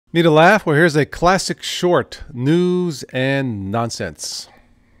Need a laugh? Well, here's a classic short news and nonsense.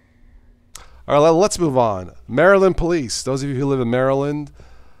 All right, let's move on. Maryland police. Those of you who live in Maryland,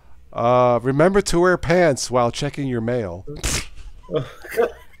 remember to wear pants while checking your mail.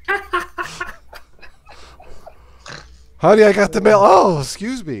 Honey, I got the mail. Oh,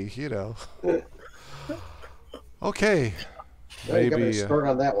 excuse me. You know. Okay. Well, you got Maybe. to start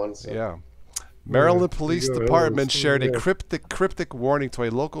on that one. So. Yeah. Maryland Police Department shared a cryptic warning to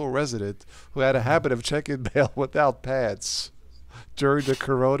a local resident who had a habit of checking mail without pants during the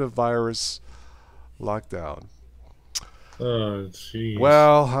coronavirus lockdown. Oh, jeez.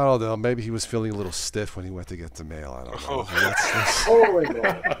 Well, I don't know. Maybe he was feeling a little stiff when he went to get the mail. I don't know. Oh my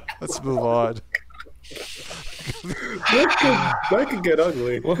God. Let's move on. That could get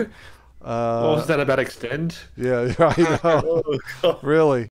ugly. What was that about Extend? Yeah, I know. Oh, God. Really.